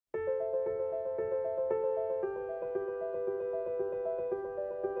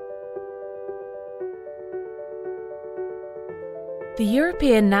The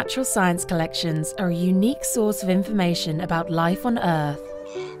European Natural Science Collections are a unique source of information about life on Earth.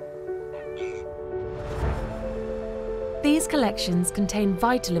 These collections contain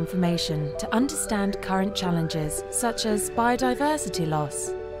vital information to understand current challenges, such as biodiversity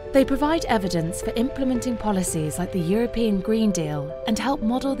loss. They provide evidence for implementing policies like the European Green Deal and help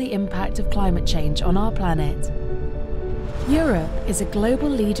model the impact of climate change on our planet. Europe is a global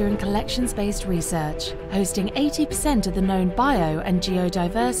leader in collections-based research, hosting 80% of the known bio and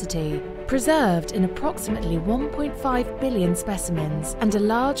geodiversity, preserved in approximately 1.5 billion specimens and a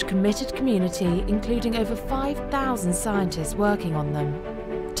large committed community including over 5,000 scientists working on them.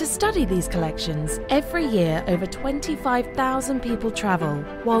 To study these collections, every year over 25,000 people travel,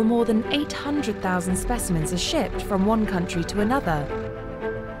 while more than 800,000 specimens are shipped from one country to another.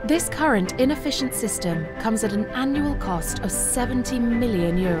 This current inefficient system comes at an annual cost of 70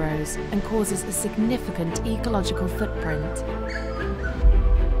 million euros and causes a significant ecological footprint.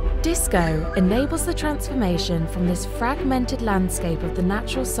 DiSSCo enables the transformation from this fragmented landscape of the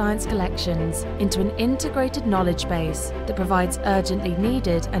natural science collections into an integrated knowledge base that provides urgently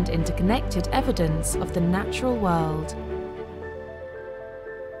needed and interconnected evidence of the natural world.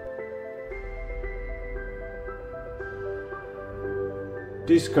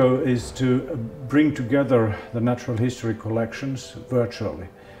 DiSSCo is to bring together the natural history collections virtually,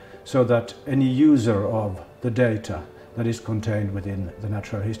 so that any user of the data that is contained within the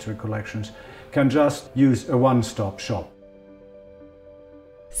natural history collections can just use a one-stop shop.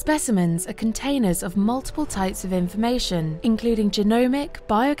 Specimens are containers of multiple types of information, including genomic,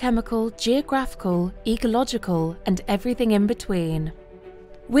 biochemical, geographical, ecological, and everything in between.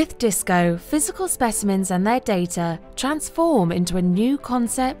 With DiSSCo, physical specimens and their data transform into a new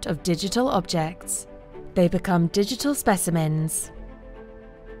concept of digital objects. They become digital specimens.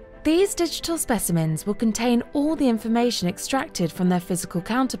 These digital specimens will contain all the information extracted from their physical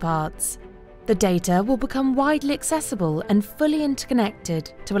counterparts. The data will become widely accessible and fully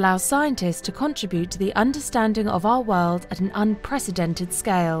interconnected to allow scientists to contribute to the understanding of our world at an unprecedented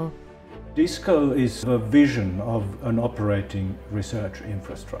scale. DiSSCo is a vision of an operating research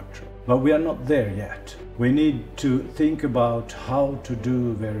infrastructure, but we are not there yet. We need to think about how to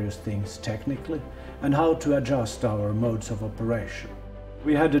do various things technically and how to adjust our modes of operation.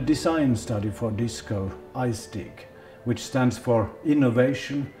 We had a design study for DiSSCo, ICEDIG, which stands for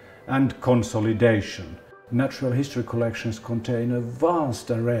Innovation and Consolidation. Natural history collections contain a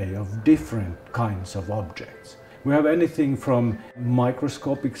vast array of different kinds of objects. We have anything from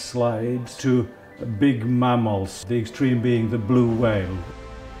microscopic slides to big mammals, the extreme being the blue whale.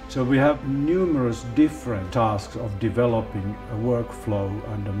 So we have numerous different tasks of developing a workflow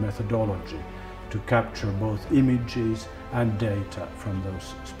and a methodology to capture both images and data from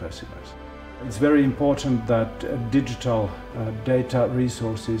those specimens. It's very important that digital data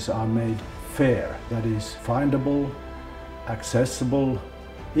resources are made fair, that is findable, accessible,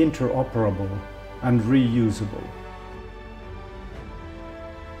 interoperable, and reusable.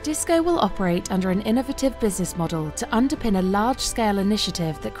 DiSSCo will operate under an innovative business model to underpin a large-scale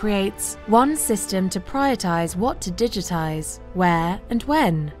initiative that creates one system to prioritize what to digitize, where and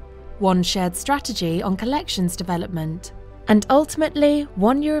when, one shared strategy on collections development, and ultimately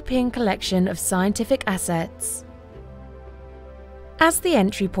one European collection of scientific assets. As the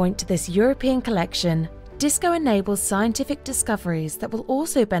entry point to this European collection, DiSSCo enables scientific discoveries that will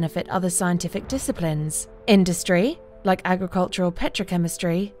also benefit other scientific disciplines, industry, like agricultural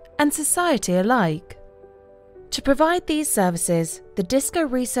petrochemistry, and society alike. To provide these services, the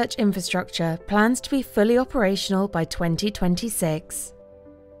DiSSCo research infrastructure plans to be fully operational by 2026.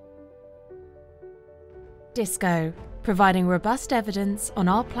 DiSSCo, providing robust evidence on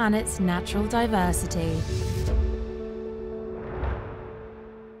our planet's natural diversity.